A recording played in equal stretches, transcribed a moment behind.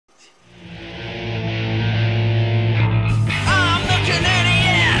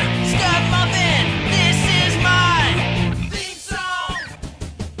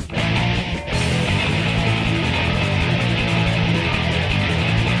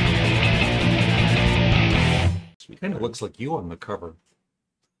Kind of looks like you on the cover.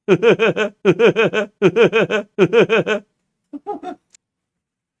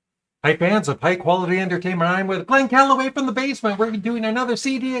 Hi, fans of high quality entertainment. I'm with Glen Kellaway from the basement. We're doing another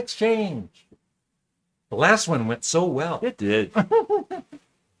CD exchange. The last one went so well. It did.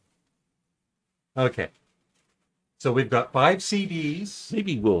 Okay. So we've got 5 CDs.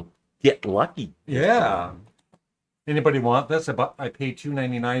 Maybe we'll get lucky. Yeah. Anybody want this? I paid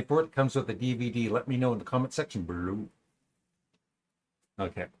 $2.99 for it. It comes with a DVD. Let me know in the comment section below.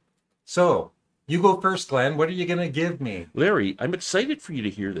 Okay. So, you go first, Glenn. What are you going to give me? Larry, I'm excited for you to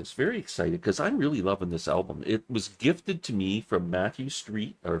hear this. Very excited, because I'm really loving this album. It was gifted to me from Matthew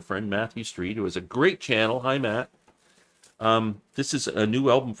Street, our friend Matthew Street, who has a great channel. Hi, Matt. This is a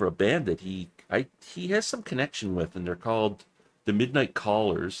new album for a band that he has some connection with, and they're called The Midnight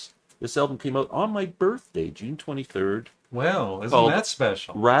Callers. This album came out on my birthday, June 23rd. Well, isn't that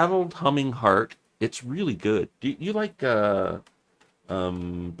special? Rattled Humming Heart. It's really good. Do you like Big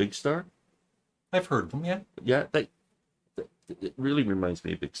Star? I've heard them, yeah. Yeah, it really reminds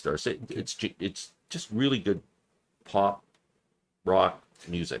me of Big Star. It's just really good pop, rock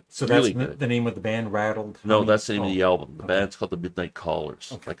music. So really that's good. the name of the band, Rattled? No, that's the name of the album. The okay. band's called The Midnight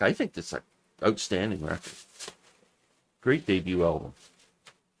Callers. Okay. Like, I think this is an outstanding record. Great debut album.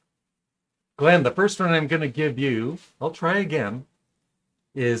 Glenn, the first one I'm going to give you, I'll try again,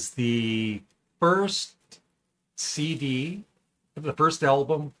 is the first CD, the first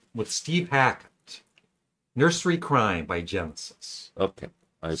album with Steve Hackett, Nursery Crime by Genesis. Okay.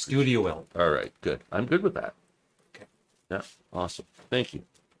 Studio album. All right, good. I'm good with that. Okay. Yeah, awesome. Thank you.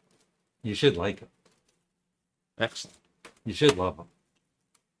 You should like it. Excellent. You should love it.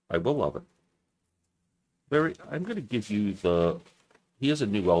 I will love it. Larry, I'm going to give you he has a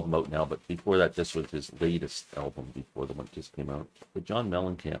new album out now, but before that, this was his latest album before the one just came out. The John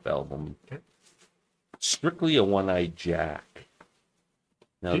Mellencamp album. Okay. Strictly a One-Eyed Jack.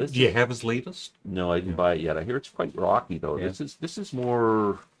 Now, Do you have his latest? No, I didn't buy it yet. I hear it's quite rocky, though. Yeah. This is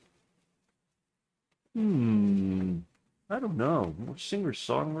more... I don't know. More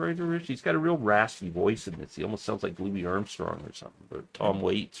singer-songwriter-ish. He's got a real raspy voice in this. He almost sounds like Louis Armstrong or something, or Tom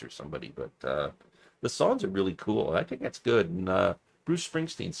Waits or somebody. But the songs are really cool. I think that's good. And Bruce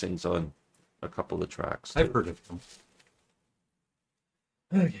Springsteen sings on a couple of the tracks, too. I've heard of him.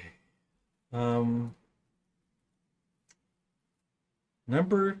 Okay.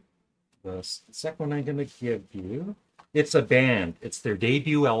 The second one I'm going to give you, it's a band. It's their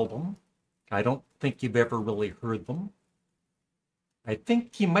debut album. I don't think you've ever really heard them. I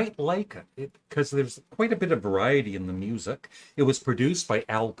think you might like it because there's quite a bit of variety in the music. It was produced by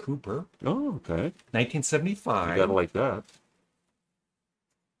Al Cooper. Oh, okay. 1975. You gotta like that.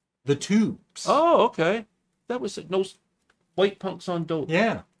 The Tubes. Oh, okay. That was No White Punks on Dope.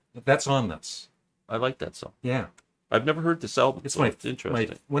 Yeah, that's on this. I like that song. Yeah. I've never heard this album. It's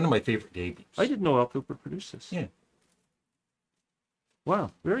interesting. One of my favorite debuts. I didn't know Al Cooper produced this. Yeah. Wow,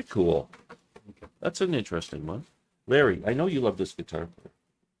 very cool. Okay. That's an interesting one. Larry, I know you love this guitar player,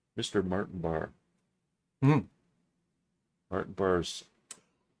 Mr. Martin Barr. Martin Barr's.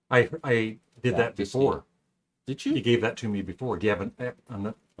 I did that before. Did you? You gave that to me before. Do you have an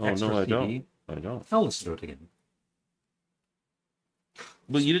extra no, I CD? don't. I don't. I'll listen to it again.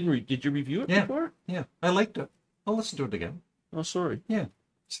 Well, you didn't. Did you review it before? Yeah, I liked it. I'll listen to it again. Oh, sorry. Yeah.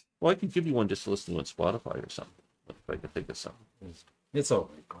 Well, I could give you one just to listen to on Spotify or something. If I could think of something. It's all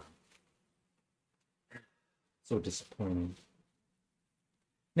right, Glenn. So disappointing.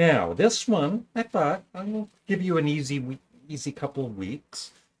 Now, this one, I thought I will give you an easy couple of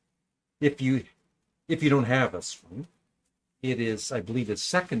weeks. If you don't have this one, it is, I believe, his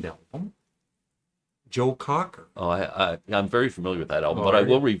second album, Joe Cocker. Oh, I'm very familiar with that album, but I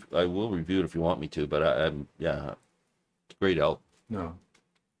will review it if you want me to. But it's a great album. No,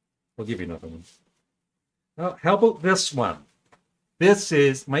 I'll give you another one. How about this one?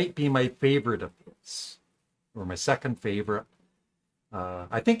 This might be my favorite of his, or my second favorite.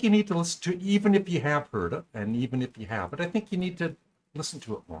 I think you need to listen to it, even if you have heard it, and even if you haven't, I think you need to listen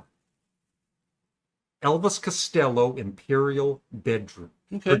to it more. Elvis Costello, Imperial Bedroom,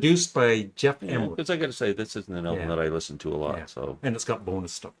 produced by Jeff Emmerich. Because I got to say, this isn't an album that I listen to a lot. Yeah. So, and it's got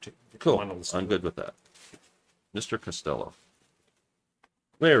bonus stuff too. Cool. I'm good with that. Mr. Costello.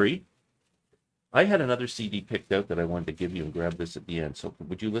 Larry, I had another CD picked out that I wanted to give you and grab this at the end. So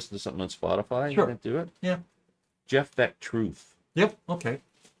would you listen to something on Spotify? Sure. And do it? Yeah. Jeff Beck, Truth. Yep. Okay.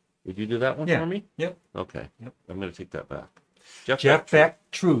 Would you do that one for me? Yep. Okay. Yep. I'm going to take that back. Jeff Beck,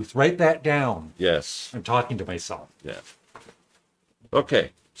 Truth. Write that down. Yes. I'm talking to myself. Yeah.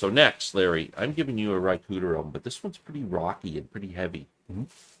 Okay. So next, Larry, I'm giving you a Rycooter album, but this one's pretty rocky and pretty heavy. Mm-hmm.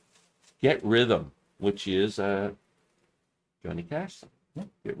 Get Rhythm, which is Johnny Cash. Yeah.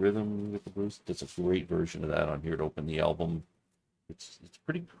 Get Rhythm with the Blues. There's a great version of that on here to open the album. It's a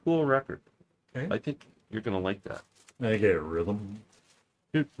pretty cool record. Okay. I think you're gonna like that. I get rhythm.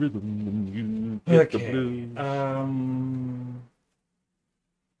 Get rhythm and you get the Okay. blues.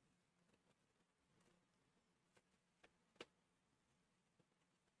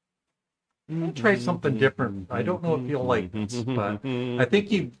 I'll try something different. I don't know if you'll like this, but I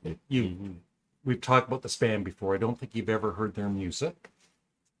think we've talked about this band before. I don't think you've ever heard their music.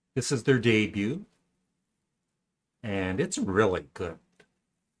 This is their debut, and it's really good.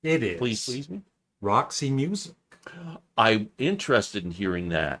 It is. Please me. Roxy Music. I'm interested in hearing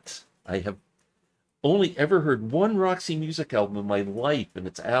that. I have only ever heard one Roxy Music album in my life, and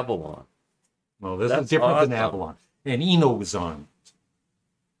it's Avalon. Well, this That's is different than awesome. Avalon. And Eno was on.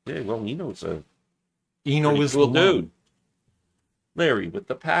 Yeah, well, Eno's a Eno pretty is cool the one. dude. Larry, with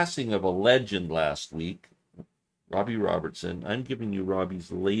the passing of a legend last week, Robbie Robertson, I'm giving you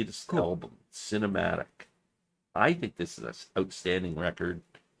Robbie's latest album, Cinematic. I think this is an outstanding record.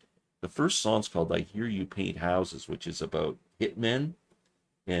 The first song's called I Hear You Paint Houses, which is about hitmen,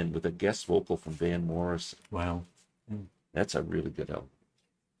 and with a guest vocal from Van Morrison. Wow. That's a really good album.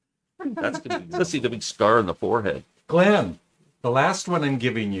 That's going to be, let's see the big scar on the forehead. Glenn, the last one I'm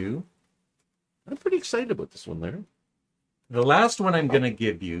giving you, I'm pretty excited about this one, Larry. the last one I'm going to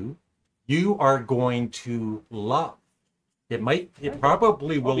give you, you are going to love. It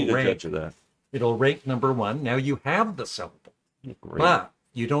probably I'll will be the rank. judge of that. It'll rank number one. Now you have this album, Great. but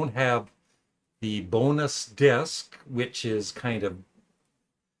you don't have the bonus disc, which is kind of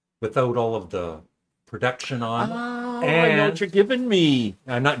without all of the production on. Oh, I know what you're giving me.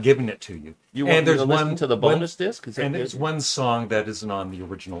 I'm not giving it to you. You want and me there's to listen to the bonus disc? Is that And good? there's one song that isn't on the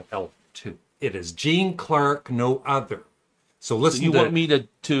original album too. It is Gene Clark, No Other. So listen. So you want me to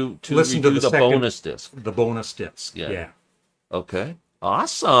listen to review the second- bonus disc? the bonus disc? Yeah. Yeah. Okay.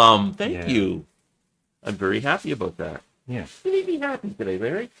 Awesome. Thank Yeah. you. I'm very happy about that. Yeah. You made me happy today,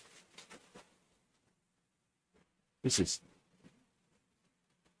 Larry. This is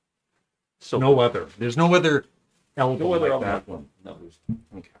so No other. There's no other album no other like album. that one. No, there's-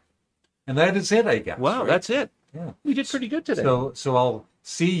 Okay. And that is it, I guess. Wow, right? that's it. Yeah. We did pretty good today. So I'll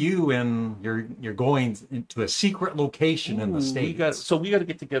see you in you're going into a secret location in the Ooh, States. we got to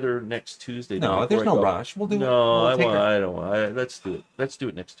get together next Tuesday. No, before there's I no go. rush. We'll do it. No, We'll take our- I don't want. Let's do it. Let's do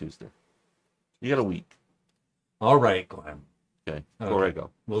it next Tuesday. You got a week. All right, Glenn. Okay, before I Okay. go.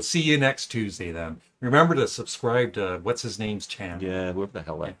 We'll see you next Tuesday then. Remember to subscribe to what's his name's channel. Yeah, whoever the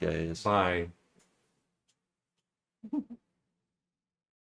hell that guy is. Bye.